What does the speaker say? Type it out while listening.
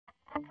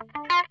Hey,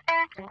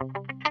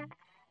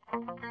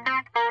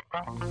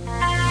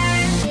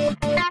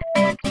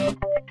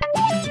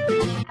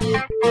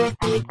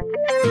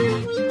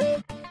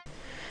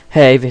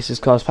 this is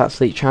Pat's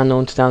Sleep channel,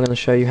 and today I'm going to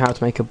show you how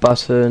to make a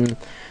button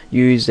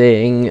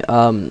using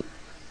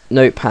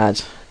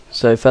notepad.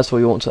 So first of all,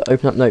 you want to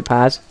open up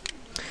notepad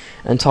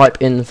and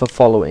type in the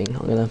following.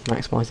 I'm going to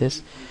maximize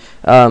this.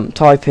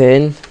 Type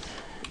in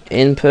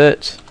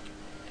input,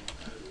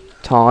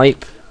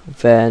 type,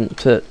 then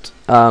put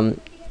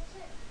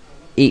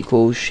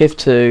equals shift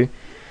 2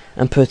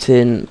 and put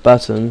in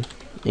button,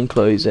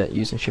 enclose it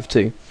using shift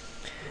 2.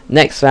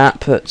 Next to that,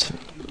 put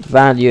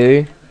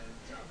value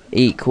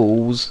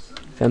equals,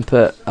 then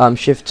put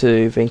shift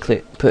 2, then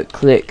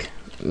click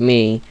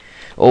me,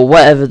 or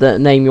whatever the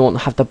name you want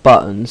to have the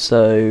button.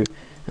 So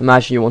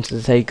imagine you wanted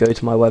to say go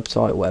to my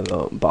website or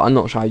whatever, but I'm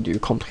not sure how you do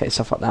complicated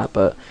stuff like that,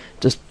 but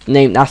just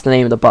name, that's the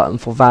name of the button.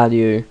 For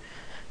value,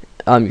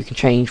 you can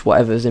change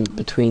whatever's in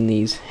between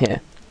these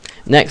here.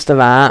 Next to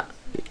that,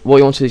 what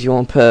you want to do is you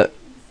want to put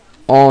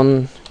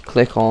on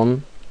click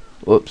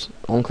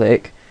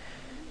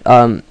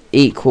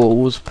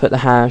equals, put the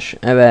hash,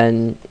 and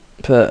then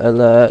put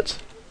alert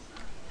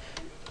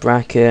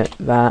bracket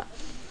that,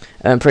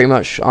 and pretty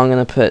much I'm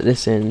gonna put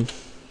this in.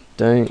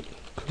 Don't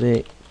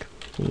click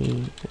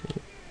me.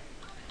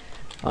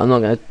 I'm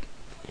not gonna.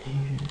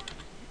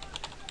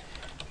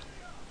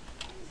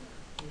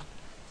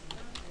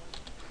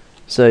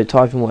 So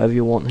type in whatever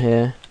you want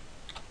here,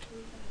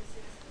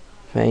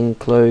 then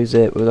close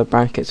it with a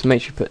bracket. So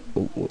make sure you put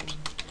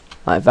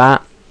like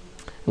that.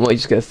 And what you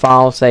just go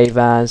file, save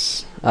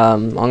as.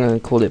 I'm gonna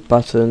call it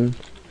button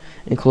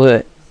and call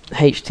it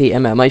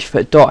HTML. Make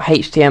sure you put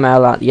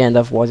 .html at the end,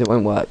 otherwise it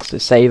won't work. So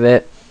save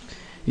it.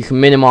 You can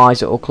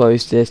minimize it or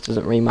close this,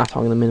 doesn't really matter.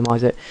 I'm going to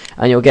minimize it,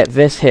 and you'll get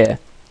this here.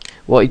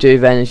 What you do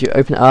then is you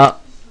open it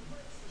up.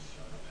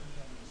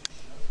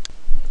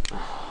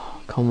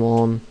 Come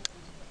on.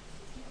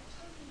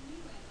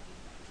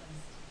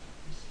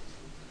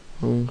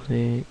 One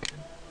click.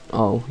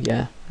 Oh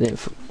yeah,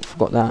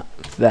 forgot that.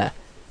 There.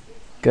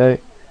 Go.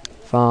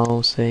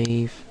 File,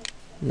 save.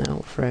 Now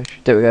fresh.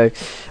 There we go.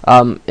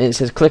 It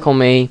says click on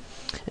me,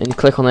 and you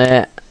click on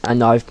it,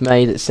 and I've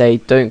made it say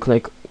don't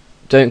click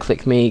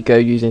me, go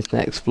use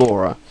Internet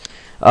Explorer.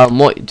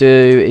 What you do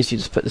is you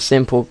just put the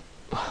simple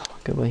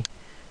good way.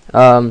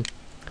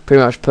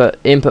 Pretty much put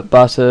input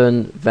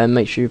button, then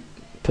make sure you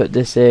put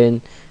this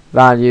in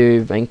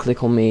value, then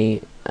click on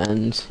me,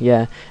 and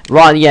yeah,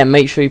 right at the end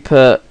make sure you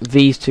put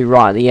these two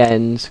right at the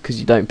end,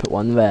 because you don't put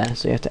one there,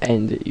 so you have to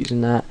end it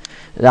using that.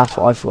 That's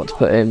what I forgot to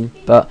put in,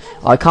 but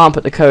I can't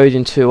put the code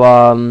into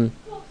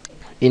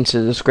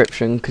the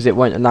description because it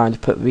won't allow me to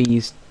put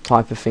these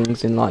type of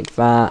things in like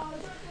that,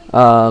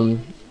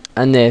 and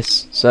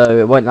this, so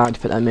it won't allow me to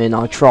put them in.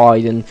 I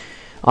tried and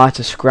I had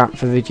to scrap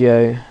the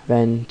video,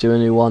 then do a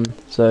new one.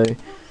 So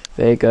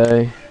there you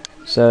go.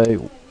 So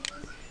it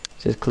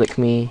says click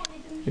me.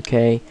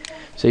 Okay,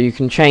 so you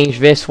can change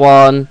this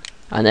one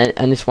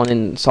and this one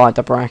inside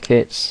the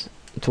brackets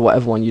to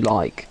whatever one you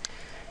like.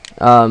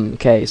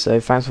 Okay, so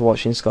thanks for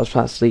watching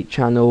Pat's Sleep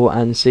channel,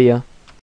 and see ya.